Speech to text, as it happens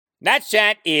Nats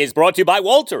Chat is brought to you by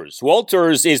Walters.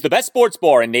 Walters is the best sports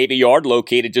bar in Navy Yard,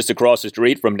 located just across the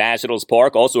street from Nationals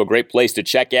Park. Also a great place to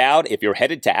check out if you're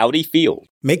headed to Audi Field.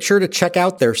 Make sure to check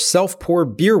out their self-pour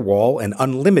beer wall and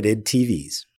unlimited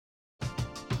TVs.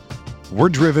 We're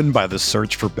driven by the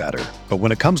search for better. But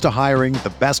when it comes to hiring,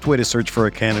 the best way to search for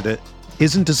a candidate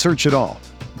isn't to search at all.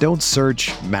 Don't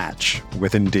search, match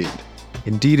with Indeed.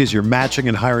 Indeed is your matching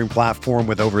and hiring platform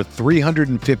with over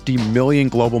 350 million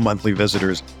global monthly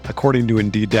visitors, according to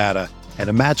Indeed data, and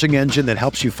a matching engine that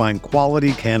helps you find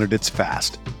quality candidates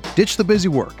fast. Ditch the busy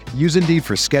work. Use Indeed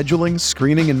for scheduling,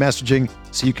 screening, and messaging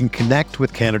so you can connect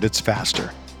with candidates faster.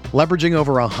 Leveraging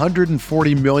over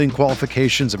 140 million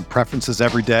qualifications and preferences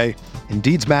every day,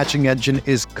 Indeed's matching engine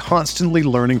is constantly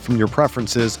learning from your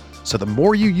preferences, so the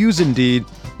more you use Indeed,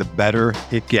 the better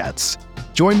it gets.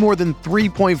 Join more than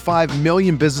 3.5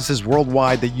 million businesses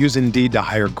worldwide that use Indeed to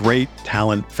hire great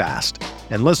talent fast.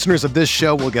 And listeners of this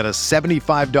show will get a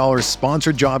 $75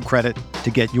 sponsored job credit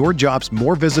to get your jobs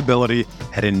more visibility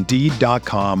at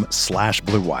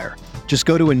Indeed.com/Blue Wire. Just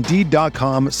go to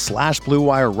Indeed.com/Blue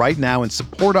Wire right now and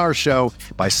support our show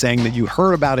by saying that you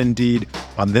heard about Indeed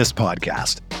on this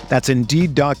podcast. That's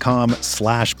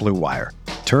Indeed.com/Blue Wire.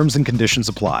 Terms and conditions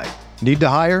apply. Need to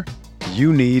hire?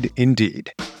 You need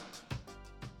Indeed.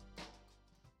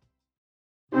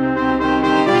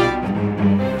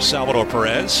 Salvador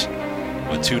Perez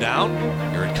with two down.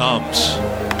 Here it comes.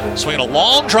 Swinging a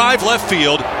long drive left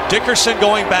field. Dickerson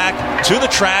going back to the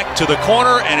track, to the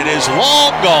corner, and it is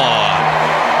long gone.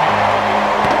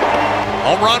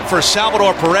 Home run for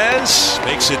Salvador Perez.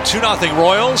 Makes it 2-0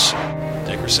 Royals.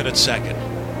 Dickerson at second.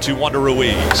 2-1 to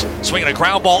Ruiz. Swinging a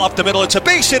ground ball up the middle. It's a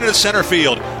base hit into center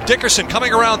field. Dickerson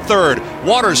coming around third.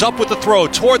 Waters up with the throw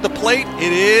toward the plate.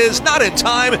 It is not in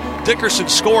time. Dickerson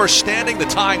scores standing the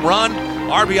tying run.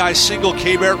 RBI single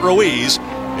Keibert Ruiz.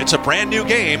 It's a brand new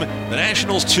game. The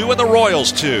Nationals 2 and the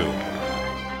Royals 2.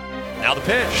 Now the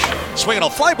pitch. Swinging a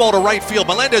fly ball to right field.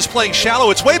 Melendez playing shallow.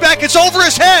 It's way back. It's over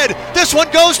his head. This one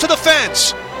goes to the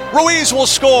fence. Ruiz will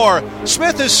score.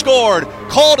 Smith has scored.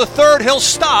 Call to third. He'll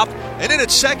stop. And in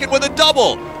at second with a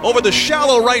double. Over the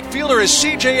shallow right fielder is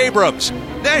C.J. Abrams.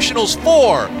 Nationals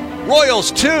 4,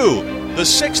 Royals 2. The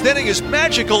sixth inning is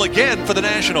magical again for the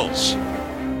Nationals.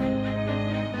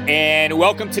 And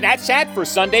welcome to Nats Chat for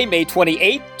Sunday, May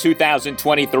 28th,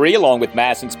 2023, along with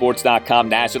MASNsports.com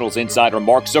Nationals insider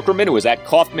Mark Zuckerman, who is at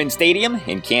Kauffman Stadium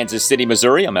in Kansas City,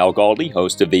 Missouri. I'm Al Galdi,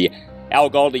 host of the Al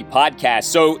Galdi podcast.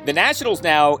 So the Nationals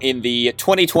now in the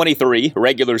 2023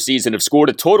 regular season have scored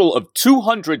a total of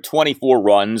 224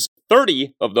 runs.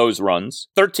 30 of those runs,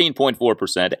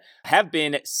 13.4%, have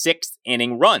been sixth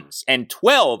inning runs. And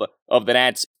 12 of the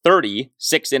Nats' 30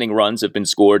 sixth-inning runs have been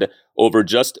scored over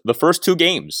just the first two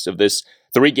games of this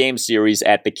three-game series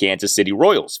at the Kansas City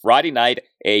Royals. Friday night,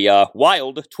 a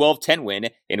wild 12-10 win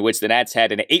in which the Nats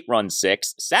had an 8-run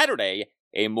sixth. Saturday,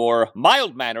 a more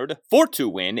mild-mannered 4-2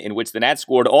 win in which the Nats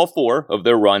scored all four of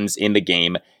their runs in the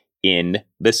game in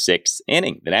the sixth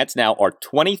inning. The Nats now are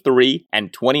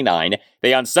 23-29.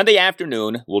 They, on Sunday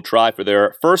afternoon, will try for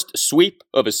their first sweep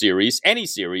of a series, any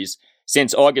series,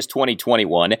 since August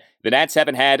 2021. The Nats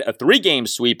haven't had a three-game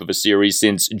sweep of a series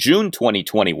since June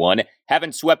 2021,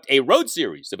 haven't swept a road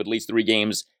series of at least three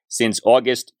games since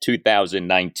August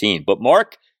 2019. But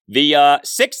Mark, the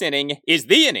sixth inning is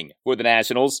the inning for the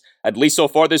Nationals, at least so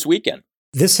far this weekend.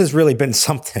 This has really been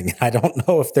something. I don't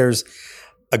know if there's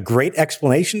a great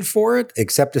explanation for it,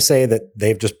 except to say that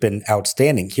they've just been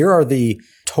outstanding. Here are the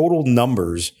total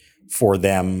numbers for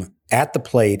them at the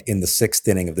plate in the sixth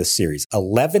inning of this series.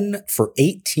 11 for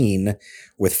 18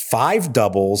 with 5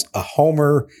 doubles, a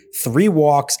homer, 3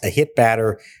 walks, a hit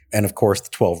batter, and of course the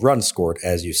 12 runs scored,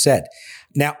 as you said.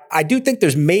 Now, I do think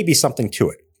there's maybe something to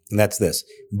it, and that's this.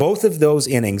 Both of those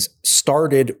innings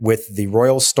started with the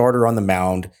Royals starter on the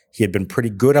mound. He had been pretty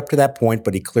good up to that point,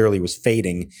 but he clearly was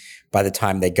fading by the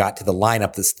time they got to the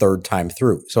lineup this third time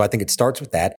through. So I think it starts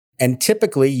with that. And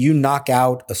typically you knock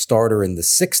out a starter in the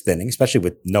sixth inning, especially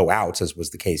with no outs, as was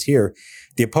the case here.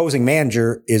 The opposing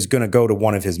manager is going to go to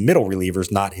one of his middle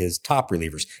relievers, not his top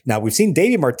relievers. Now, we've seen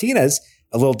Davey Martinez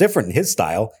a little different in his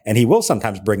style, and he will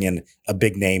sometimes bring in a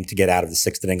big name to get out of the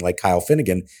sixth inning like Kyle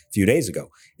Finnegan a few days ago.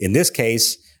 In this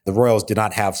case, the Royals did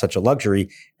not have such a luxury,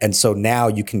 and so now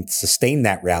you can sustain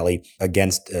that rally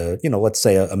against, let's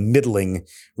say a middling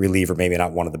reliever, maybe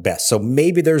not one of the best. So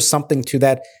maybe there's something to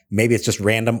that Maybe it's just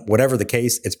random. Whatever the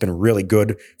case, it's been really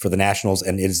good for the Nationals,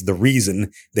 and it is the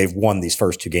reason they've won these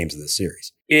first 2 games of this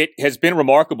series. It has been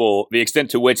remarkable the extent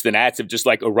to which the Nats have just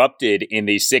erupted in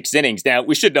these 6 innings. Now,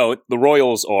 we should note the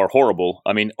Royals are horrible.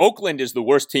 I mean, Oakland is the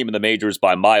worst team in the majors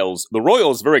by miles. The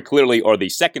Royals very clearly are the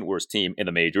second worst team in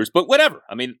the majors, but whatever.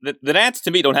 I mean, the Nats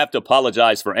to me don't have to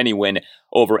apologize for any win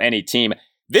over any team.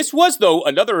 This was, though,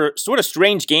 another sort of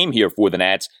strange game here for the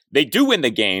Nats. They do win the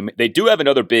game. They do have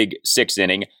another big 6th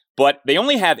inning, but they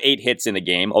only have 8 hits in the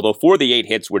game, although 4 of the 8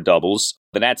 hits were doubles.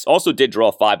 The Nats also did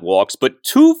draw 5 walks, but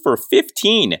 2 for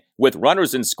 15 with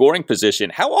runners in scoring position.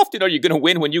 How often are you going to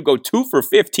win when you go 2 for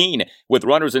 15 with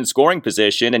runners in scoring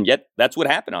position? And yet that's what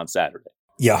happened on Saturday.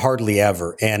 Yeah, hardly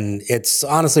ever. And it's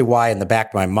honestly why in the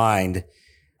back of my mind,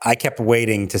 I kept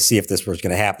waiting to see if this was going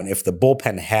to happen. If the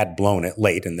bullpen had blown it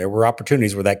late, and there were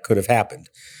opportunities where that could have happened,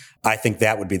 I think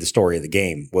that would be the story of the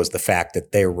game, was the fact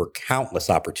that there were countless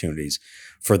opportunities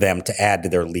for them to add to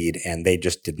their lead, and they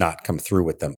just did not come through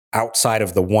with them. Outside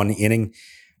of the 1 inning,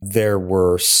 there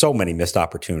were so many missed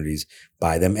opportunities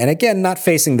by them. And again, not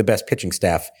facing the best pitching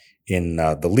staff in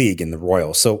the league, in the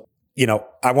Royals. So,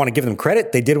 I want to give them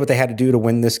credit. They did what they had to do to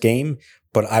win this game,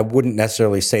 but I wouldn't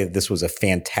necessarily say that this was a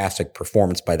fantastic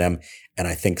performance by them. And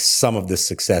I think some of this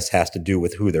success has to do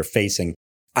with who they're facing.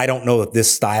 I don't know that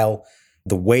this style,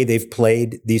 the way they've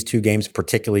played these 2 games,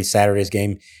 particularly Saturday's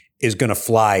game, is going to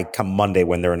fly come Monday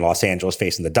when they're in Los Angeles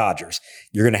facing the Dodgers.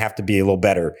 You're going to have to be a little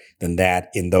better than that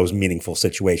in those meaningful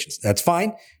situations. That's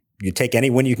fine. You take any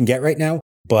win you can get right now,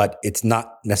 but it's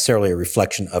not necessarily a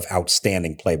reflection of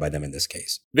outstanding play by them in this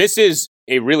case. This is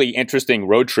a really interesting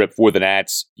road trip for the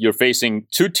Nats. You're facing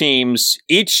 2 teams,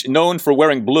 each known for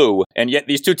wearing blue, and yet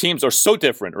these 2 teams are so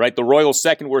different, right? The Royals,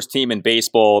 second worst team in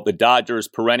baseball. The Dodgers,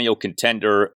 perennial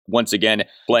contender, once again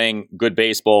playing good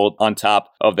baseball on top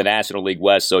of the National League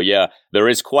West. So yeah, there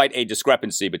is quite a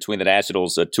discrepancy between the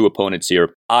Nationals' 2 opponents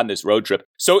here on this road trip.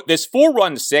 So this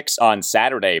 4-run 6 on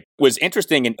Saturday was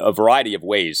interesting in a variety of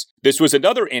ways. This was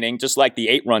another inning, just like the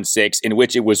 8-run 6, in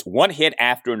which it was one hit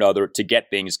after another to get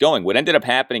things going. What ended up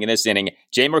happening in this inning,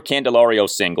 Jeimer Candelario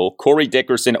single, Corey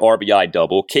Dickerson RBI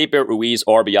double, Keibert Ruiz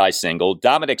RBI single,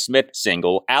 Dominic Smith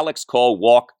single, Alex Call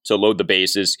walk to load the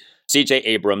bases, CJ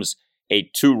Abrams a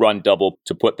 2-run double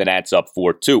to put the Nats up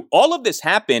 4-2. All of this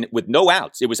happened with no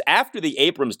outs. It was after the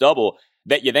Abrams double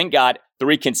that you then got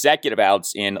 3 consecutive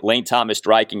outs in Lane Thomas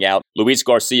striking out, Luis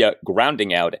Garcia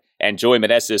grounding out, and Joey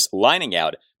Meneses lining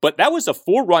out. But that was a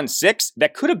 4-run 6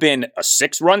 that could have been a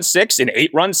 6-run 6, an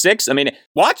 8-run 6. I mean,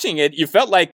 watching it, you felt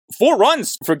like 4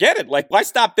 runs, forget it. Why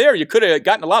stop there? You could have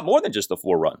gotten a lot more than just the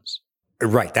 4 runs.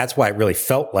 Right. That's why it really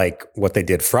felt like what they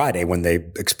did Friday when they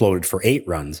exploded for 8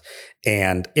 runs.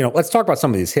 And, let's talk about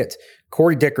some of these hits.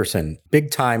 Corey Dickerson, big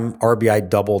time RBI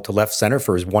double to left center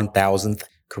for his 1,000th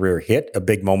career hit, a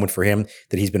big moment for him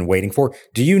that he's been waiting for.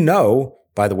 Do you know,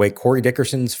 by the way, Corey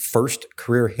Dickerson's first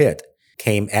career hit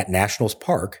came at Nationals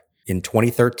Park in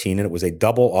 2013, and it was a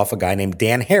double off a guy named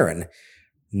Dan Herron,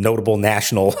 notable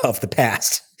National of the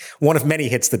past. One of many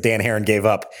hits that Dan Herron gave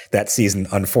up that season,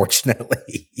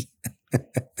 unfortunately.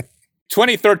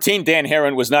 2013 Dan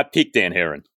Herron was not peak Dan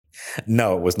Herron.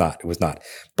 No, it was not. It was not.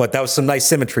 But that was some nice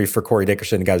symmetry for Corey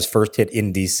Dickerson. He got his first hit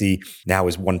in D.C., now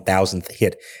his 1,000th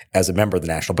hit as a member of the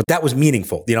National. But that was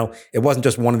meaningful. It wasn't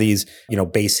just one of these,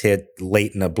 base hit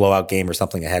late in a blowout game or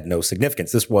something that had no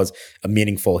significance. This was a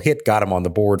meaningful hit, got him on the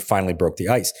board, finally broke the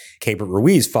ice. Keibert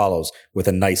Ruiz follows with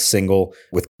a nice single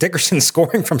with Dickerson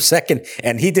scoring from second,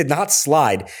 and he did not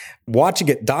slide. Watching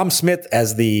it, Dom Smith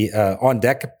as the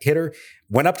on-deck hitter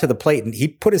went up to the plate and he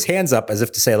put his hands up as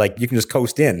if to say, you can just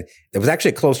coast in. It was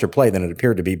actually a closer play than it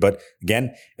appeared to be, but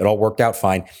again, it all worked out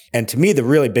fine. And to me, the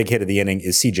really big hit of the inning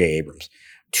is CJ Abrams.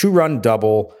 2-run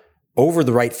double over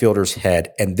the right fielder's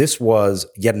head, and this was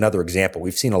yet another example.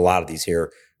 We've seen a lot of these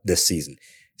here this season.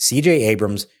 CJ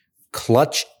Abrams,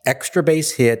 clutch extra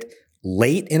base hit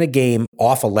late in a game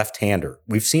off a left-hander.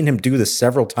 We've seen him do this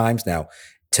several times now.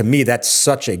 To me, that's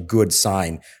such a good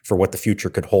sign for what the future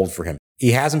could hold for him.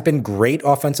 He hasn't been great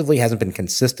offensively, hasn't been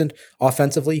consistent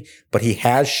offensively, but he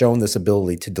has shown this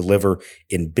ability to deliver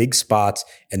in big spots.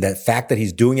 And that fact that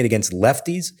he's doing it against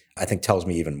lefties, I think tells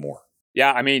me even more.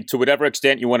 Yeah, I mean, to whatever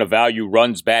extent you want to value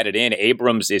runs batted in,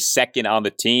 Abrams is second on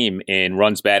the team in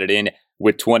runs batted in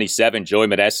with 27. Joey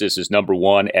Meneses is number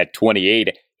 1 at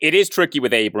 28. It is tricky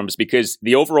with Abrams because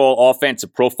the overall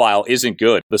offensive profile isn't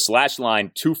good. The slash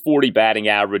line, 240 batting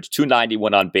average,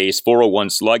 291 on base, 401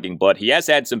 slugging, but he has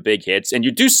had some big hits, and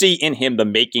you do see in him the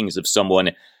makings of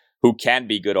someone who can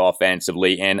be good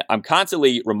offensively. And I'm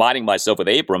constantly reminding myself with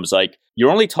Abrams, like, you're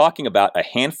only talking about a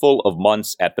handful of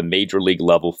months at the major league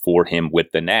level for him with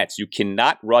the Nats. You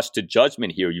cannot rush to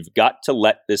judgment here. You've got to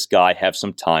let this guy have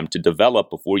some time to develop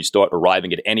before you start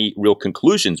arriving at any real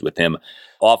conclusions with him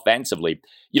offensively.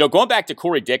 Going back to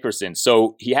Corey Dickerson,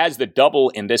 so he has the double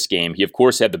in this game. He, of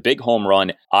course, had the big home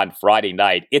run on Friday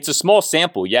night. It's a small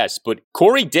sample, yes, but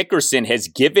Corey Dickerson has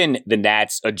given the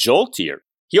Nats a jolt here.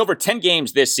 He, over 10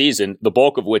 games this season, the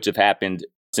bulk of which have happened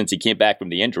since he came back from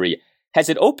the injury, has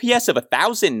an OPS of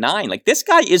 1,009. Like, this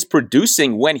guy is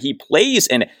producing when he plays,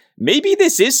 and maybe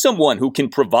this is someone who can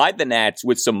provide the Nats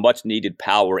with some much-needed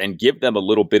power and give them a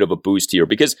little bit of a boost here.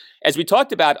 Because, as we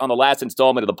talked about on the last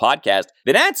installment of the podcast,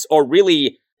 the Nats are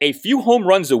really a few home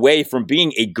runs away from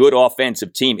being a good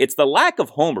offensive team. It's the lack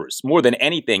of homers more than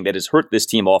anything that has hurt this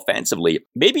team offensively.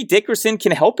 Maybe Dickerson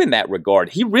can help in that regard.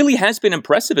 He really has been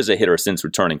impressive as a hitter since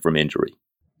returning from injury.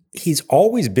 He's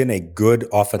always been a good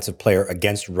offensive player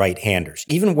against right-handers.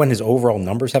 Even when his overall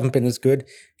numbers haven't been as good,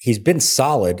 he's been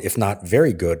solid, if not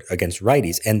very good, against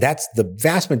righties. And that's the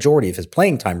vast majority of his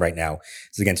playing time right now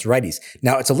is against righties.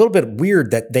 Now, it's a little bit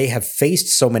weird that they have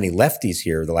faced so many lefties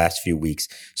here the last few weeks.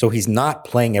 So he's not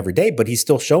playing every day, but he's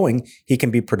still showing he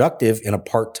can be productive in a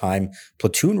part-time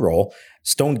platoon role.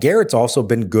 Stone Garrett's also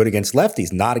been good against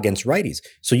lefties, not against righties.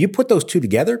 So you put those two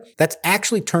together, that's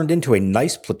actually turned into a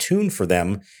nice platoon for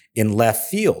them in left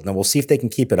field. Now, we'll see if they can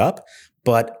keep it up,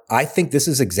 but I think this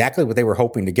is exactly what they were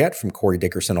hoping to get from Corey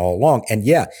Dickerson all along. And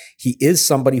yeah, he is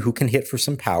somebody who can hit for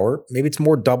some power. Maybe it's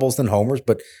more doubles than homers,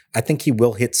 but I think he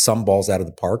will hit some balls out of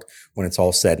the park when it's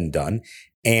all said and done.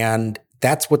 And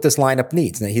that's what this lineup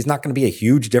needs. Now, he's not going to be a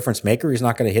huge difference maker. He's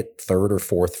not going to hit third or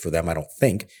fourth for them, I don't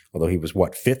think, although he was,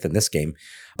 fifth in this game.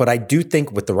 But I do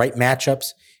think with the right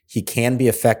matchups, he can be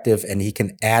effective and he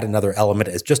can add another element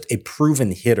as just a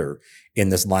proven hitter in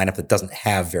this lineup that doesn't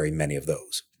have very many of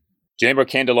those. Jeimer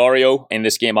Candelario in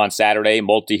this game on Saturday,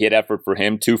 multi-hit effort for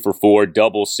him, 2 for 4,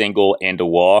 double, single, and a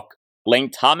walk.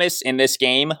 Lane Thomas in this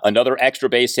game, another extra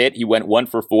base hit. He went 1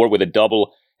 for 4 with a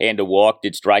double and a walk,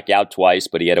 did strike out twice,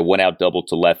 but he had a 1-out double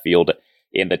to left field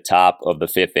in the top of the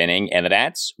 5th inning. And the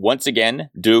Nats, once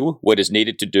again, do what is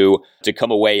needed to do to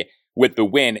come away with the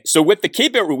win. So with the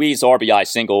Keibert Ruiz RBI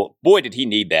single, boy, did he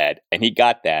need that. And he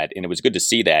got that, and it was good to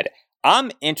see that.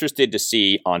 I'm interested to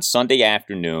see on Sunday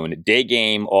afternoon, day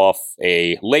game off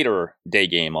a later day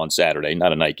game on Saturday,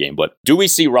 not a night game, but do we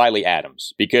see Riley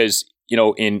Adams? Because,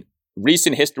 in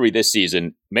recent history this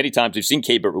season, many times we've seen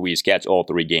Keibert Ruiz catch all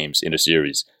 3 games in a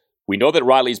series. We know that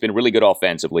Riley's been really good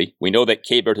offensively. We know that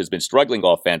Keibert has been struggling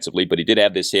offensively, but he did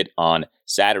have this hit on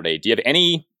Saturday. Do you have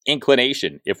any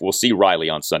inclination if we'll see Riley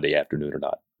on Sunday afternoon or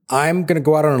not? I'm going to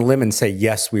go out on a limb and say,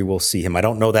 yes, we will see him. I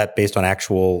don't know that based on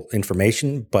actual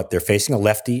information, but they're facing a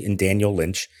lefty in Daniel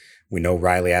Lynch. We know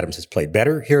Riley Adams has played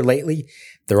better here lately.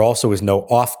 There also is no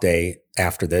off day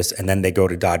after this, and then they go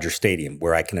to Dodger Stadium,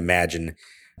 where I can imagine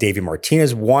Davey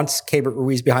Martinez wants Keibert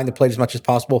Ruiz behind the plate as much as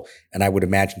possible, and I would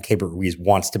imagine Keibert Ruiz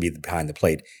wants to be behind the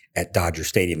plate at Dodger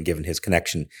Stadium, given his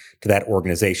connection to that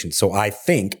organization. So I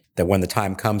think that when the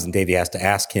time comes and Davey has to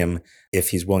ask him if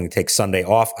he's willing to take Sunday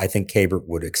off, I think Keibert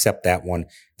would accept that one.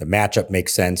 The matchup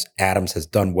makes sense. Adams has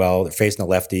done well. They're facing a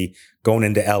lefty, going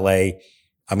into L.A.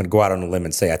 I'm going to go out on a limb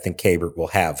and say I think Keibert will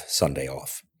have Sunday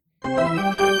off.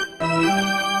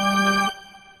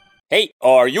 Hey,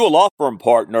 are you a law firm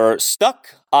partner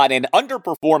stuck on an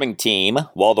underperforming team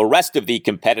while the rest of the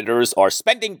competitors are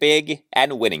spending big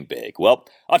and winning big? Well,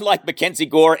 unlike Mackenzie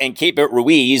Gore and Keibert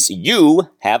Ruiz, you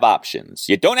have options.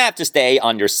 You don't have to stay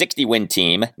on your 60-win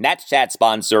team. Nats Chat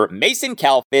sponsor Mason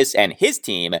Kalfas and his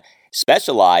team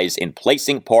specialize in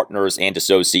placing partners and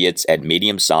associates at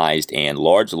medium-sized and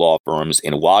large law firms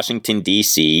in Washington,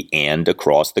 D.C. and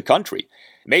across the country.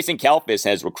 Mason Kalfas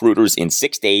has recruiters in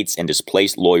 6 states and has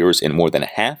placed lawyers in more than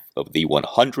half of the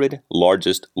 100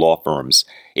 largest law firms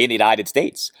in the United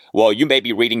States. While you may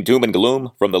be reading doom and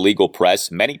gloom from the legal press,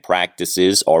 many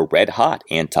practices are red-hot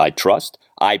antitrust,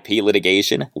 IP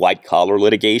litigation, white-collar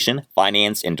litigation,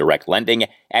 finance and direct lending,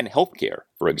 and healthcare,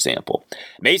 for example.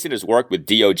 Mason has worked with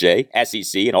DOJ,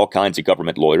 SEC, and all kinds of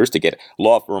government lawyers to get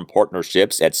law firm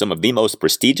partnerships at some of the most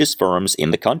prestigious firms in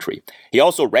the country. He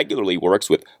also regularly works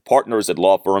with partners at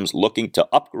law firms looking to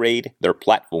upgrade their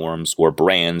platforms or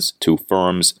brands to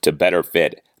firms to better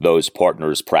fit those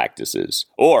partners' practices.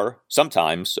 Or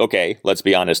sometimes, let's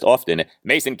be honest, often,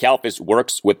 Mason Kalfas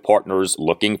works with partners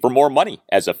looking for more money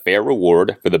as a fair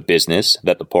reward for the business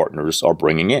that the partners are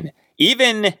bringing in.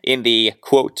 Even in the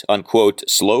quote-unquote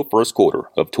slow first quarter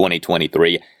of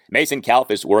 2023, Mason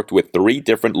Kalfas worked with 3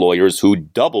 different lawyers who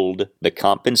doubled the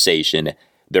compensation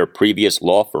their previous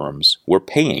law firms were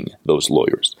paying those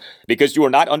lawyers. Because you are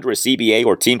not under a CBA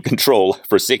or team control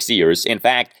for 6 years. In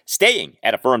fact, staying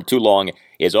at a firm too long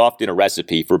is often a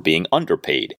recipe for being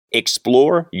underpaid.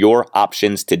 Explore your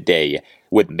options today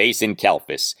with Mason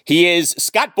Kalfas. He is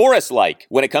Scott Boras-like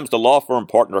when it comes to law firm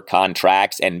partner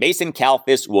contracts, and Mason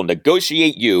Kalfas will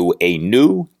negotiate you a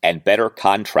new and better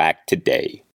contract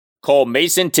today. Call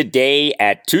Mason today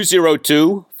at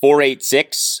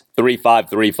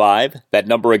 202-486-3535. That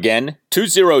number again,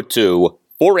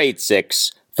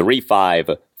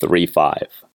 202-486-3535.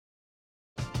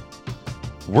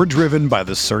 We're driven by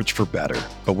the search for better.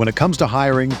 But when it comes to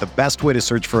hiring, the best way to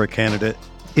search for a candidate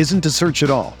isn't to search at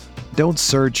all. Don't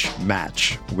search,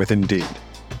 match with Indeed.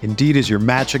 Indeed is your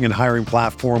matching and hiring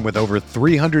platform with over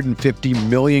 350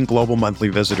 million global monthly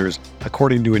visitors,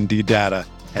 according to Indeed data,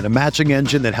 and a matching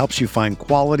engine that helps you find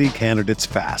quality candidates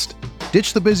fast.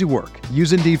 Ditch the busy work.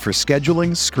 Use Indeed for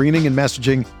scheduling, screening, and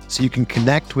messaging so you can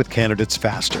connect with candidates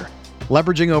faster.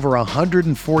 Leveraging over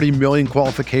 140 million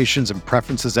qualifications and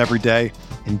preferences every day,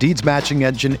 Indeed's matching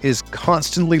engine is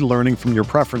constantly learning from your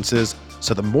preferences,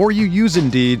 so the more you use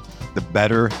Indeed, the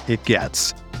better it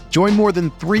gets. Join more than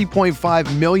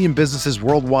 3.5 million businesses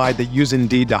worldwide that use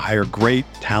Indeed to hire great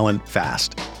talent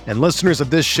fast. And listeners of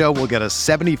this show will get a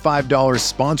 $75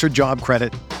 sponsored job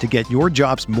credit to get your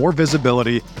jobs more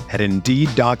visibility at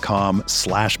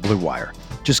Indeed.com/Blue Wire.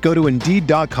 Just go to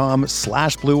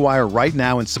Indeed.com/Blue Wire right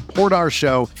now and support our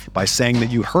show by saying that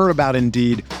you heard about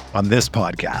Indeed on this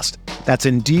podcast. That's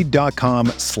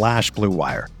Indeed.com/Blue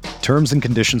Wire. Terms and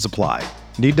conditions apply.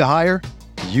 Need to hire?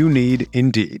 You need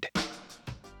Indeed.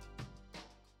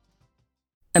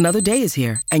 Another day is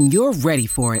here, and you're ready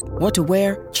for it. What to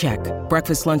wear? Check.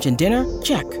 Breakfast, lunch, and dinner?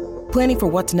 Check. Planning for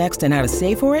what's next and how to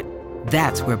save for it?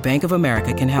 That's where Bank of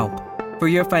America can help. For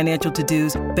your financial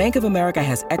to-dos, Bank of America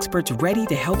has experts ready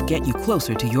to help get you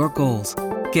closer to your goals.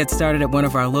 Get started at one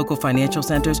of our local financial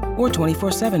centers or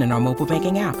 24/7 in our mobile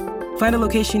banking app. Find a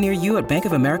location near you at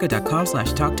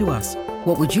bankofamerica.com/talktous.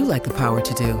 What would you like the power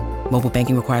to do? Mobile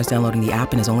banking requires downloading the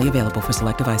app and is only available for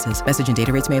select devices. Message and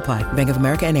data rates may apply. Bank of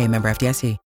America N.A., member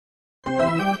FDIC.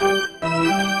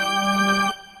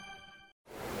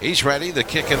 He's ready, the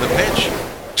kick and the pitch.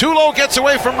 Too low, gets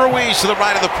away from Ruiz to the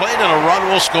right of the plate, and a run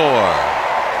will score.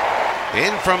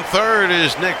 In from third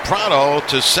is Nick Prado.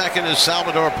 To second is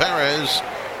Salvador Perez.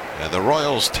 And the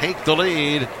Royals take the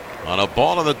lead on a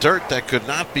ball in the dirt that could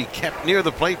not be kept near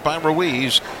the plate by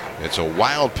Ruiz. It's a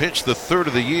wild pitch, the third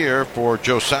of the year for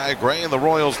Josiah Gray, and the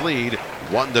Royals lead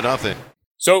 1-0.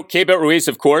 So, Keibert Ruiz,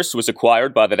 of course, was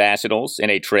acquired by the Nationals in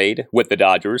a trade with the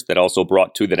Dodgers that also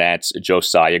brought to the Nats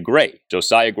Josiah Gray.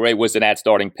 Josiah Gray was the Nats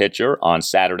starting pitcher on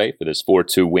Saturday for this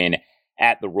 4-2 win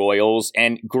at the Royals.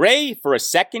 And Gray, for a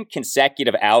second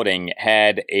consecutive outing,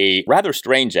 had a rather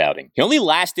strange outing. He only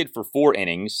lasted for 4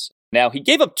 innings. Now, he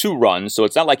gave up 2 runs, so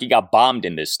it's not like he got bombed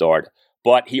in this start.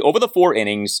 But he, over the 4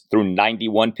 innings, threw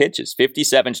 91 pitches,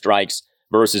 57 strikes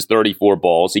versus 34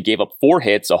 balls. He gave up 4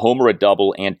 hits, a homer, a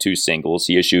double, and 2 singles.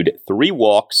 He issued 3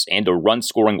 walks and a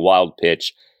run-scoring wild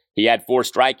pitch. He had 4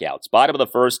 strikeouts. Bottom of the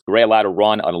first, Gray allowed a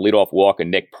run on a leadoff walk of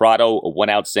Nick Prado, a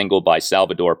 1-out single by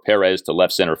Salvador Perez to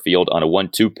left center field on a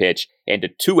 1-2 pitch, and a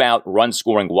 2-out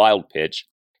run-scoring wild pitch.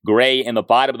 Gray, in the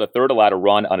bottom of the third, allowed a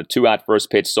run on a 2-out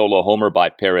first pitch solo homer by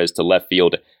Perez to left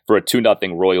field for a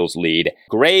 2-0 Royals lead.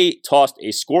 Gray tossed a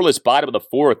scoreless bottom of the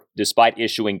fourth despite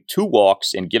issuing 2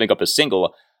 walks and giving up a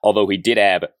single, although he did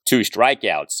have 2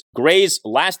 strikeouts. Gray's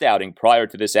last outing prior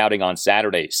to this outing on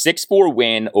Saturday, 6-4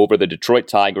 win over the Detroit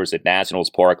Tigers at Nationals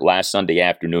Park last Sunday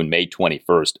afternoon, May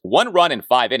 21st. 1 run in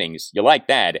 5 innings. You like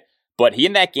that. But he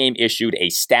in that game issued a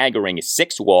staggering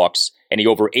 6 walks, and he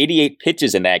over 88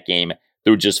 pitches in that game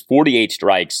through just 48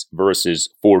 strikes versus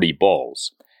 40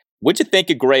 balls. What'd you think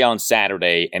of Gray on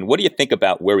Saturday, and what do you think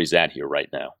about where he's at here right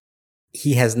now?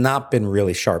 He has not been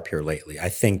really sharp here lately. I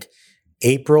think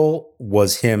April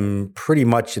was him pretty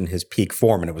much in his peak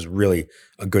form, and it was really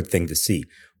a good thing to see.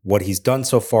 What he's done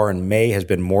so far in May has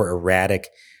been more erratic,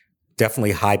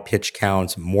 definitely high pitch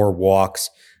counts, more walks.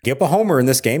 Gave up a homer in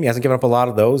this game. He hasn't given up a lot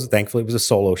of those. Thankfully, it was a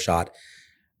solo shot.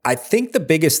 I think the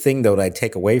biggest thing, though, that I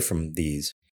take away from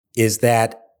these is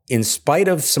that in spite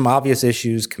of some obvious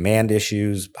issues, command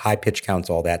issues, high pitch counts,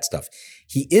 all that stuff,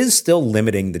 he is still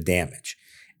limiting the damage.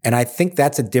 And I think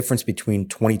that's a difference between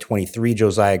 2023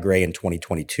 Josiah Gray and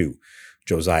 2022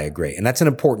 Josiah Gray. And that's an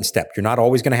important step. You're not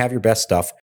always going to have your best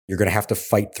stuff. You're going to have to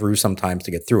fight through sometimes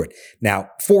to get through it. Now,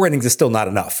 4 innings is still not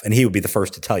enough, and he would be the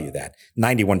first to tell you that.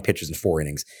 91 pitches in 4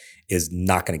 innings is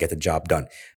not going to get the job done.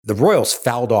 The Royals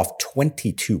fouled off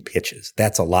 22 pitches.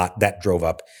 That's a lot. That drove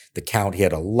up the count. He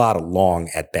had a lot of long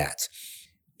at-bats.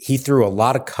 He threw a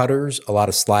lot of cutters, a lot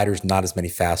of sliders, not as many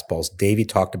fastballs. Davey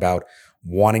talked about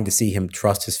wanting to see him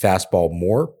trust his fastball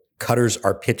more. Cutters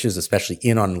are pitches, especially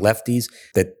in on lefties,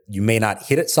 that you may not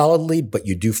hit it solidly, but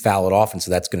you do foul it off, and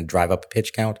so that's going to drive up a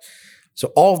pitch count. So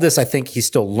all of this, I think he's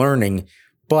still learning.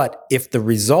 But if the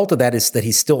result of that is that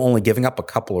he's still only giving up a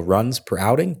couple of runs per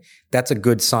outing, that's a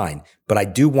good sign. But I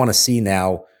do want to see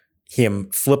now him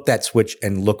flip that switch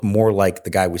and look more like the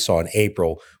guy we saw in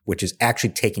April, which is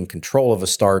actually taking control of a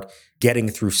start, getting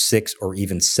through 6 or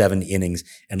even 7 innings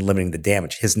and limiting the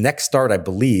damage. His next start, I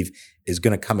believe, is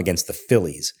going to come against the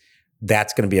Phillies.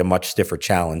 That's going to be a much stiffer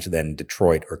challenge than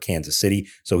Detroit or Kansas City.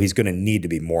 So he's going to need to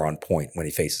be more on point when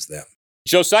he faces them.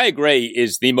 Josiah Gray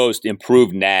is the most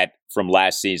improved Nat from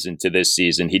last season to this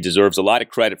season. He deserves a lot of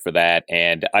credit for that,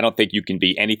 and I don't think you can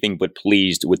be anything but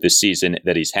pleased with the season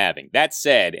that he's having. That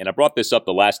said, and I brought this up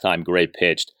the last time Gray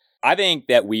pitched, I think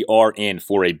that we are in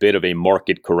for a bit of a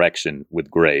market correction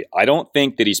with Gray. I don't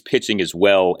think that he's pitching as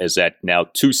well as that now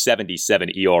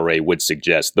 2.77 ERA would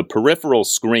suggest. The peripheral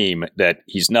scream that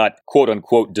he's not,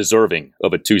 quote-unquote, deserving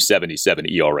of a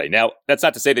 2.77 ERA. Now, that's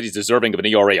not to say that he's deserving of an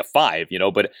ERA of 5,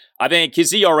 but I think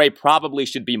his ERA probably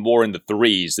should be more in the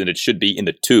 3s than it should be in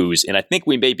the 2s, and I think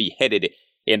we may be headed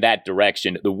in that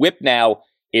direction. The whip now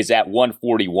is at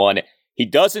 141. He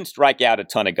doesn't strike out a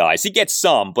ton of guys. He gets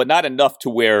some, but not enough to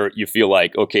where you feel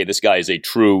like, okay, this guy is a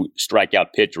true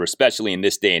strikeout pitcher, especially in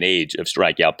this day and age of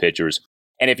strikeout pitchers.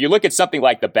 And if you look at something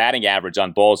like the batting average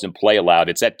on balls in play allowed,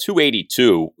 it's at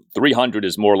 282. 300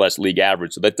 is more or less league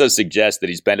average. So that does suggest that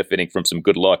he's benefiting from some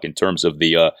good luck in terms of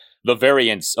the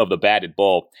variance of the batted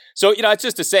ball. So, it's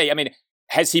just to say,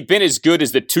 has he been as good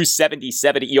as the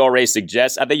 2.77 ERA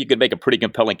suggests? I think you could make a pretty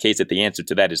compelling case that the answer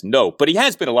to that is no, but he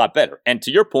has been a lot better. And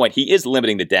to your point, he is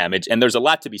limiting the damage, and there's a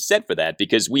lot to be said for that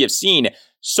because we have seen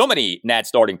so many Nat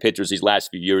starting pitchers these last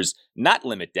few years not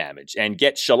limit damage and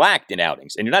get shellacked in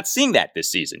outings. And you're not seeing that this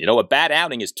season. A bad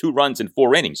outing is 2 runs in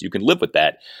 4 innings. You can live with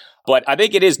that. But I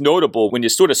think it is notable when you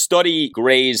sort of study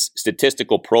Gray's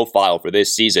statistical profile for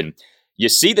this season. You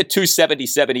see the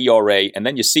 2.77 ERA, and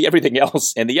then you see everything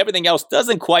else, and the everything else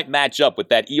doesn't quite match up with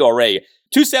that ERA.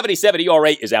 2.77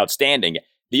 ERA is outstanding.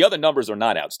 The other numbers are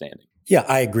not outstanding. Yeah,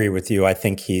 I agree with you. I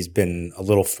think he's been a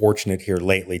little fortunate here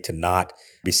lately to not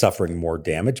be suffering more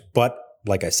damage. But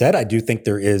like I said, I do think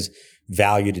there is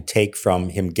value to take from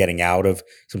him getting out of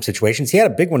some situations. He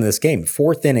had a big one in this game.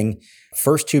 4th inning,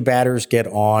 first 2 batters get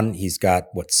on. He's got,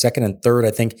 second and third,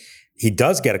 I think. He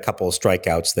does get a couple of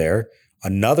strikeouts there.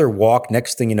 Another walk.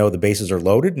 Next thing you know, the bases are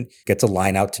loaded and gets a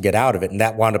line out to get out of it. And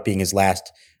that wound up being his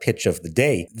last pitch of the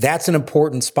day. That's an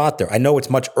important spot there. I know it's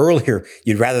much earlier.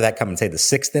 You'd rather that come in, say, the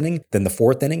 6th inning than the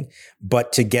 4th inning.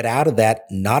 But to get out of that,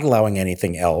 not allowing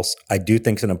anything else, I do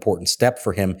think is an important step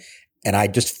for him. And I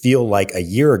just feel like a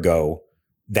year ago,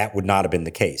 that would not have been the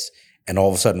case. And all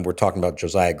of a sudden, we're talking about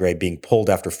Josiah Gray being pulled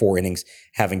after 4 innings,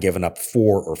 having given up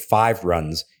 4 or 5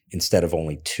 runs instead of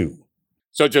only 2.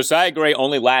 So Josiah Gray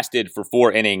only lasted for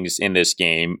 4 innings in this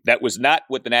game. That was not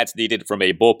what the Nats needed from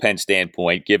a bullpen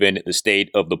standpoint, given the state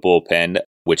of the bullpen,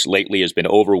 which lately has been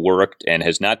overworked and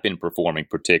has not been performing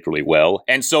particularly well.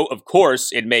 And so, of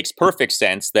course, it makes perfect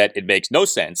sense that it makes no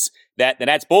sense that the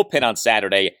Nats bullpen on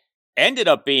Saturday ended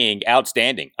up being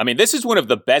outstanding. This is one of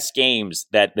the best games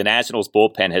that the Nationals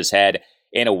bullpen has had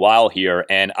in a while here,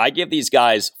 and I give these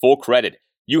guys full credit.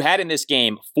 You had in this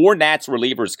game 4 Nats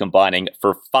relievers combining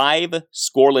for 5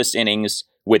 scoreless innings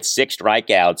with 6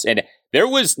 strikeouts, and there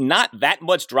was not that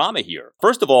much drama here.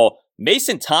 First of all,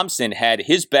 Mason Thompson had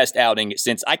his best outing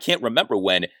since I can't remember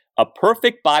when, a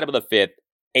perfect bottom of the 5th,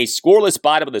 a scoreless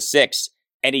bottom of the 6th,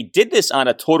 and he did this on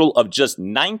a total of just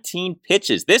 19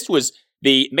 pitches. This was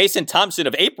the Mason Thompson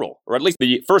of April, or at least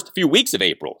the first few weeks of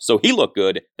April. So he looked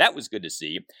good. That was good to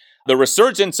see. The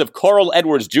resurgence of Carl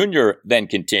Edwards Jr. then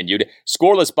continued.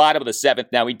 Scoreless bottom of the 7th.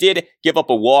 Now, he did give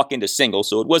up a walk into single,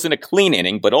 so it wasn't a clean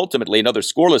inning, but ultimately another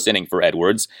scoreless inning for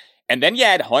Edwards. And then you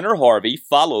had Hunter Harvey,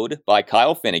 followed by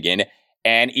Kyle Finnegan,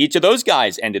 and each of those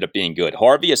guys ended up being good.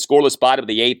 Harvey, a scoreless bottom of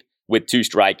the 8th with 2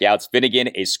 strikeouts. Finnegan,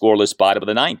 a scoreless bottom of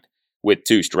the 9th with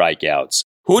 2 strikeouts.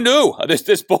 Who knew?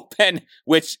 This bullpen,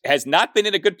 which has not been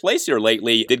in a good place here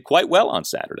lately, did quite well on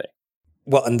Saturday.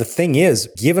 Well, and the thing is,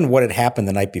 given what had happened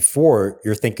the night before,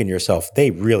 you're thinking to yourself,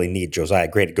 they really need Josiah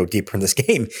Gray to go deeper in this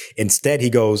game. Instead, he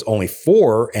goes only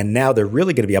 4, and now they're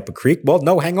really going to be up a creek. Well,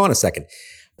 no, hang on a second.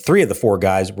 3 of the 4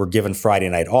 guys were given Friday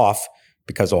night off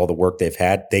because of all the work they've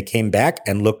had. They came back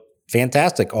and looked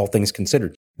fantastic, all things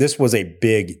considered. This was a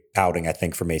big outing, I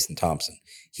think, for Mason Thompson.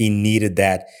 He needed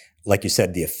that. Like you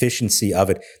said, the efficiency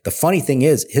of it. The funny thing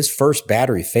is, his first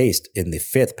batter he faced in the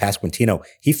 5th, Pasquantino,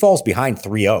 he falls behind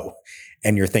 3-0.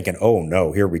 And you're thinking, oh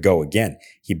no, here we go again.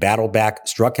 He battled back,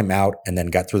 struck him out, and then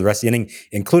got through the rest of the inning,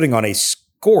 including on a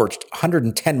scorched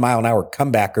 110-mile-an-hour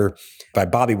comebacker by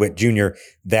Bobby Witt Jr.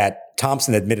 that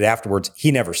Thompson admitted afterwards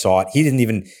he never saw it. He didn't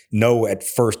even know at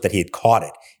first that he had caught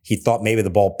it. He thought maybe the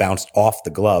ball bounced off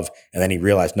the glove, and then he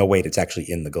realized, no, wait, it's actually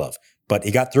in the glove. But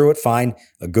he got through it fine.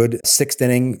 A good sixth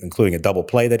inning, including a double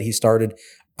play that he started.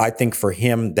 I think for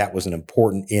him, that was an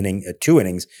important inning, 2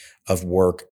 innings of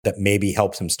work that maybe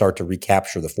helps him start to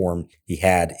recapture the form he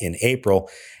had in April.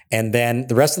 And then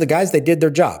the rest of the guys, they did their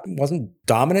job. It wasn't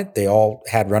dominant. They all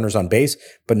had runners on base,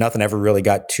 but nothing ever really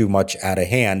got too much out of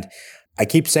hand. I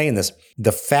keep saying this.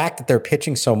 The fact that they're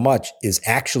pitching so much is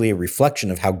actually a reflection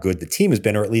of how good the team has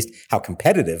been, or at least how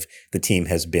competitive the team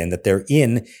has been, that they're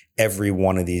in every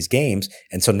one of these games.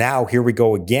 And so now here we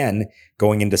go again,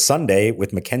 going into Sunday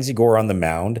with Mackenzie Gore on the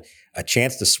mound, a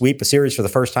chance to sweep a series for the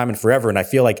first time in forever. And I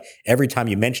feel like every time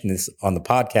you mention this on the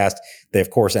podcast, they of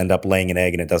course end up laying an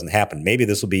egg and it doesn't happen. Maybe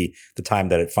this will be the time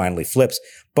that it finally flips.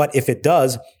 But if it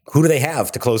does, who do they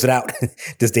have to close it out?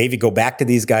 Does Davey go back to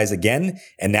these guys again?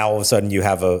 And now all of a sudden you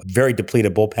have a very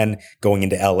depleted bullpen going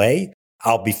into LA.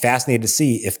 I'll be fascinated to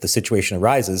see if the situation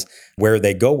arises where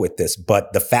they go with this.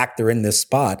 But the fact they're in this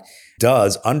spot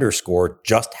does underscore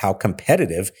just how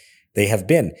competitive they have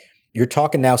been. You're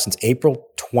talking now since April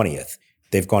 20th.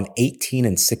 They've gone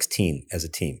 18-16 as a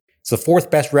team. It's the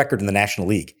 4th best record in the National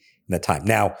League in that time.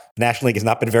 Now, the National League has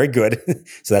not been very good,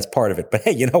 so that's part of it. But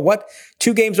hey, you know what?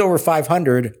 2 games over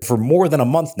 500 for more than a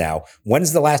month now.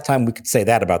 When's the last time we could say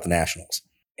that about the Nationals?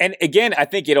 And again, I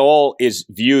think it all is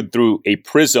viewed through a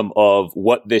prism of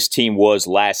what this team was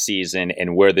last season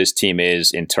and where this team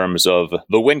is in terms of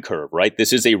the win curve, right?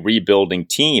 This is a rebuilding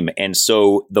team. And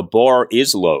so the bar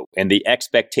is low and the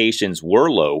expectations were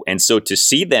low. And so to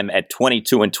see them at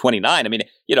 22-29, I mean,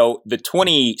 you know, the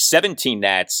 2017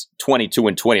 Nats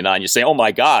 22-29, you say, oh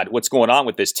my God, what's going on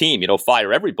with this team? You know,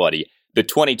 fire everybody. The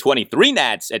 2023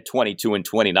 Nats at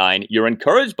 22-29, you're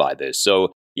encouraged by this.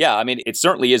 So yeah, I mean, it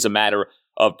certainly is a matter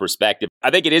of perspective. I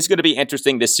think it is going to be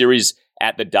interesting, this series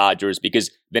at the Dodgers,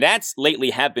 because the Nats lately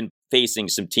have been facing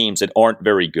some teams that aren't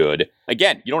very good.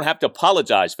 Again, you don't have to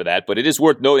apologize for that, but it is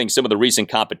worth noting some of the recent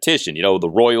competition. You know, the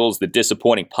Royals, the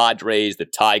disappointing Padres, the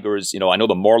Tigers. You know, I know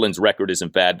the Marlins record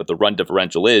isn't bad, but the run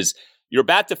differential is. You're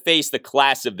about to face the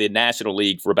class of the National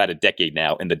League for about a decade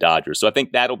now in the Dodgers. So I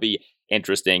think that'll be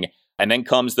interesting. And then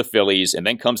comes the Phillies, and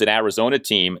then comes an Arizona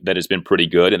team that has been pretty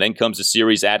good, and then comes a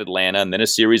series at Atlanta, and then a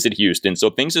series at Houston.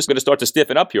 So things are going to start to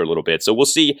stiffen up here a little bit. So we'll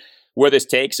see where this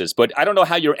takes us. But I don't know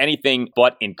how you're anything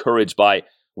but encouraged by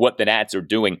what the Nats are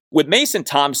doing. With Mason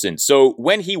Thompson, so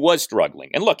when he was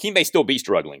struggling, and look, he may still be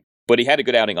struggling, but he had a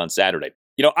good outing on Saturday.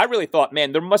 You know, I really thought,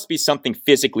 man, there must be something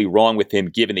physically wrong with him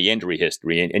given the injury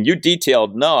history. And you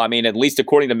detailed, no, I mean, at least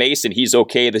according to Mason, he's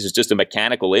okay. This is just a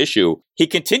mechanical issue. He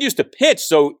continues to pitch.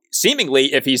 So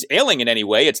seemingly, if he's ailing in any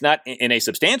way, it's not in a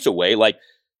substantial way. Like,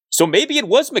 so maybe it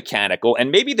was mechanical,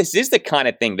 and maybe this is the kind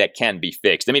of thing that can be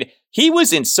fixed. I mean, he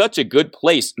was in such a good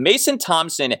place. Mason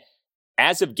Thompson,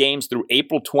 as of games through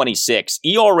April 26,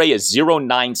 ERA is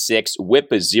 0.96,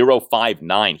 WHIP is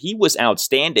 0.59. He was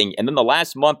outstanding, and then the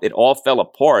last month, it all fell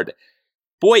apart.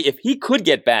 Boy, if he could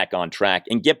get back on track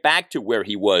and get back to where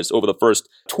he was over the first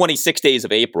 26 days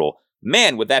of April,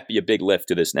 man, would that be a big lift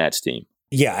to this Nats team.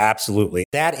 Yeah, absolutely.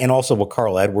 That and also what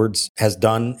Carl Edwards has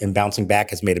done in bouncing back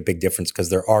has made a big difference because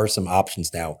there are some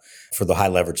options now for the high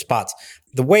leverage spots.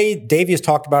 The way Davey has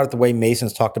talked about it, the way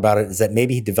Mason's talked about it, is that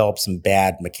maybe he developed some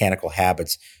bad mechanical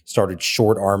habits, started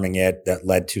short arming it, that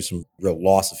led to some real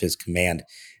loss of his command.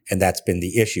 And that's been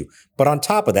the issue. But on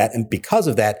top of that, and because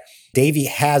of that, Davey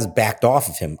has backed off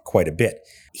of him quite a bit.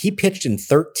 He pitched in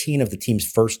 13 of the team's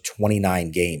first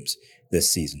 29 games this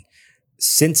season.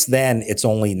 Since then, it's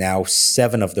only now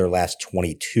 7 of their last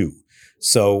 22.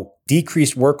 So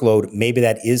decreased workload, maybe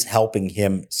that is helping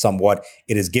him somewhat.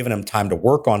 It has given him time to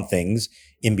work on things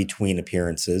in between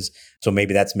appearances. So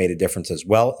maybe that's made a difference as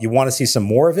well. You want to see some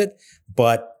more of it,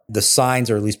 but the signs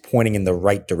are at least pointing in the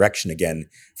right direction again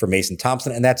for Mason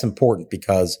Thompson. And that's important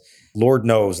because Lord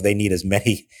knows they need as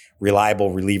many reliable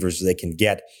relievers as they can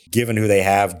get, given who they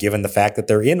have, given the fact that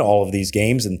they're in all of these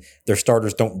games and their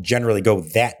starters don't generally go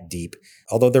that deep,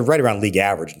 although they're right around league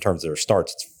average in terms of their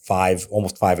starts. It's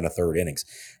almost 5 1/3 innings.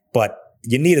 But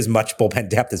you need as much bullpen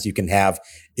depth as you can have.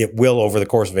 It will, over the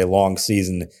course of a long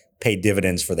season, pay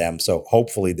dividends for them. So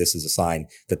hopefully this is a sign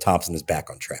that Thompson is back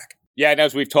on track. Yeah, and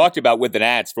as we've talked about with the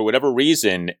Nats, for whatever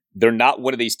reason, they're not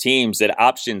one of these teams that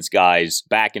options guys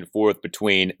back and forth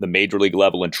between the major league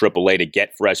level and AAA to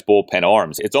get fresh bullpen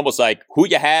arms. It's almost like who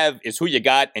you have is who you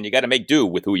got, and you got to make do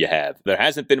with who you have. There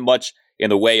hasn't been much in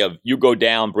the way of you go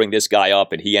down, bring this guy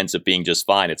up, and he ends up being just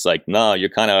fine. It's like, no, you're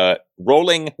kind of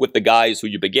rolling with the guys who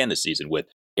you began the season with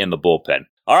in the bullpen.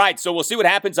 All right, so we'll see what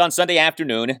happens on Sunday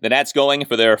afternoon. The Nats going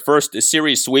for their first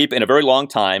series sweep in a very long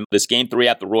time. This Game 3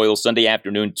 at the Royals, Sunday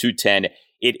afternoon, 2:10.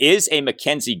 It is a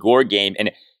Mackenzie Gore game.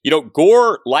 And,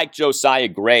 Gore, like Josiah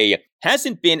Gray,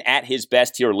 hasn't been at his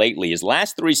best here lately. His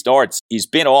last 3 starts, he's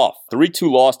been off.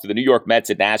 3-2 loss to the New York Mets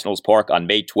at Nationals Park on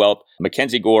May 12th.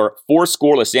 Mackenzie Gore, 4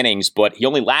 scoreless innings, but he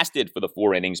only lasted for the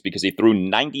 4 innings because he threw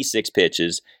 96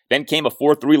 pitches. Then came a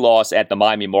 4-3 loss at the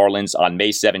Miami Marlins on May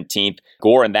 17th.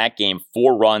 Gore in that game,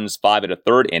 4 runs, 5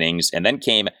 1/3 innings. And then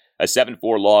came a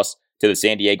 7-4 loss to the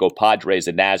San Diego Padres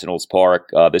at Nationals Park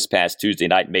this past Tuesday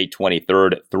night, May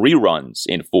 23rd. 3 runs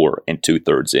in 4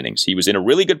 2/3 innings. He was in a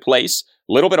really good place,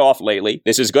 a little bit off lately.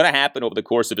 This is going to happen over the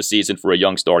course of a season for a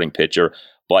young starting pitcher,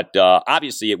 but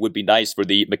obviously it would be nice for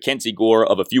the Mackenzie Gore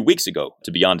of a few weeks ago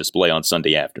to be on display on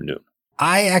Sunday afternoon.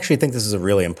 I actually think this is a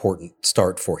really important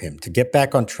start for him to get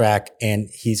back on track, and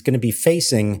he's going to be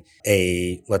facing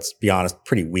a, let's be honest,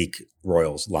 pretty weak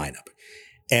Royals lineup.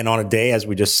 And on a day, as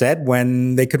we just said,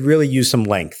 when they could really use some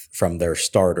length from their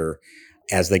starter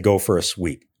as they go for a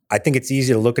sweep. I think it's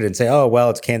easy to look at it and say, oh, well,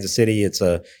 it's Kansas City.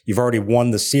 You've already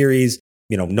won the series,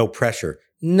 no pressure.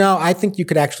 No, I think you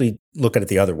could actually look at it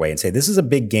the other way and say, this is a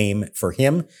big game for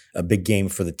him, a big game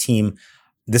for the team.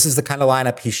 This is the kind of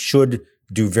lineup he should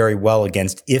do very well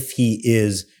against if he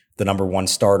is the number 1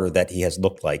 starter that he has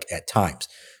looked like at times.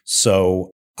 So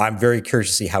I'm very curious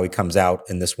to see how he comes out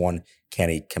in this one. Can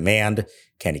he command?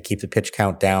 Can he keep the pitch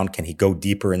count down? Can he go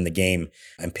deeper in the game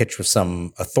and pitch with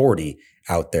some authority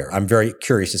out there? I'm very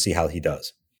curious to see how he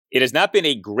does. It has not been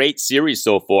a great series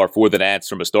so far for the Nats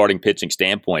from a starting pitching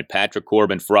standpoint. Patrick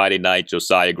Corbin Friday night,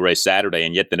 Josiah Gray Saturday,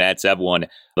 and yet the Nats have won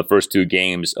the first 2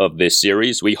 games of this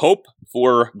series. We hope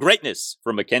for greatness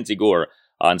from Mackenzie Gore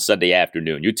on Sunday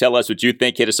afternoon. You tell us what you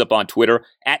think. Hit us up on Twitter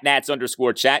at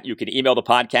 @Nats_chat. You can email the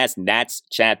podcast,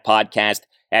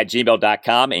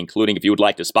 natschatpodcast@gmail.com, including if you would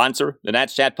like to sponsor the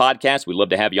Nats Chat Podcast. We'd love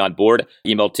to have you on board.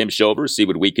 Email Tim Shover, see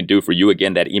what we can do for you.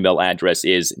 Again, that email address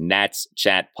is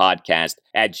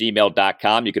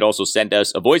natschatpodcast@gmail.com. You could also send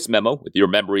us a voice memo with your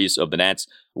memories of the Nats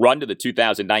run to the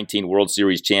 2019 World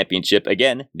Series Championship.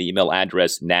 Again, the email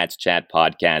address,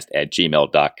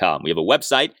 natschatpodcast@gmail.com. We have a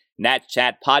website,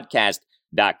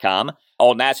 natschatpodcast.com.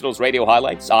 All Nationals radio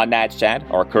highlights on Nats Chat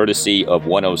are courtesy of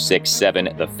 106.7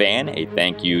 The Fan. A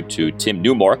thank you to Tim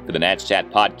Newmark for the Nats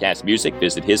Chat podcast music.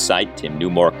 Visit his site,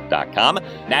 timnewmark.com.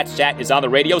 Nats Chat is on the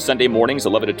radio Sunday mornings,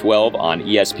 11 to 12 on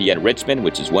ESPN Richmond,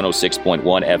 which is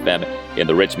 106.1 FM in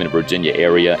the Richmond, Virginia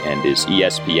area, and is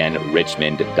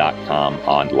ESPNRichmond.com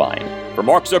online. For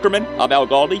Mark Zuckerman, I'm Al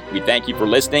Galdi. We thank you for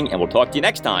listening, and we'll talk to you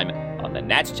next time on the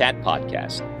Nats Chat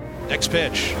podcast. Next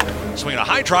pitch. Swinging a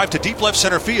high drive to deep left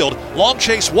center field. Long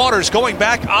chase Waters going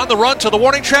back on the run to the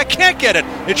warning track. Can't get it.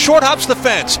 It short hops the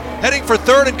fence. Heading for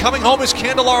third and coming home is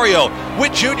Candelario.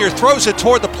 Witt Jr. throws it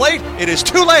toward the plate. It is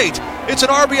too late. It's an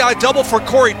RBI double for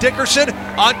Corey Dickerson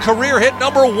on career hit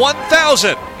number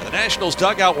 1,000. And the Nationals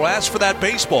dugout will ask for that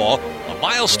baseball. A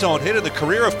milestone hit in the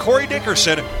career of Corey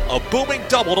Dickerson. A booming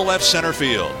double to left center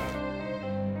field.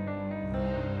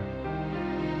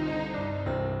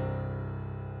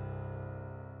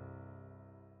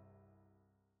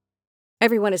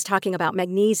 Everyone is talking about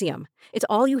magnesium. It's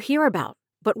all you hear about.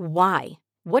 But why?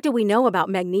 What do we know about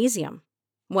magnesium?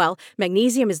 Well,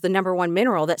 magnesium is the number 1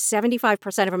 mineral that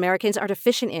 75% of Americans are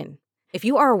deficient in. If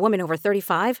you are a woman over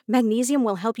 35, magnesium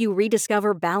will help you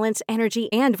rediscover balance, energy,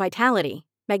 and vitality.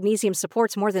 Magnesium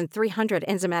supports more than 300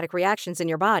 enzymatic reactions in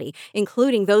your body,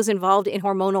 including those involved in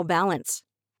hormonal balance.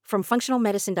 From functional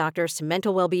medicine doctors to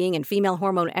mental well-being and female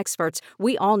hormone experts,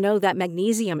 we all know that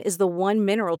magnesium is the one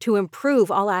mineral to improve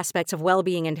all aspects of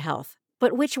well-being and health.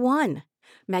 But which one?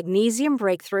 Magnesium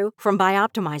Breakthrough from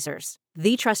Bioptimizers,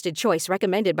 the trusted choice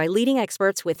recommended by leading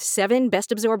experts with 7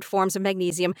 best-absorbed forms of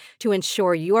magnesium to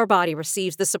ensure your body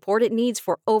receives the support it needs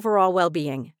for overall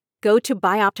well-being. Go to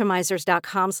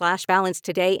bioptimizers.com/balance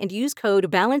today and use code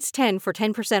BALANCE10 for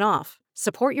 10% off.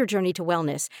 Support your journey to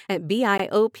wellness at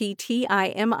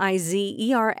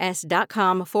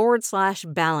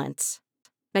bioptimizers.com/balance.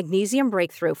 Magnesium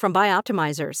Breakthrough from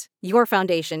Bioptimizers, your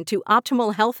foundation to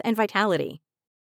optimal health and vitality.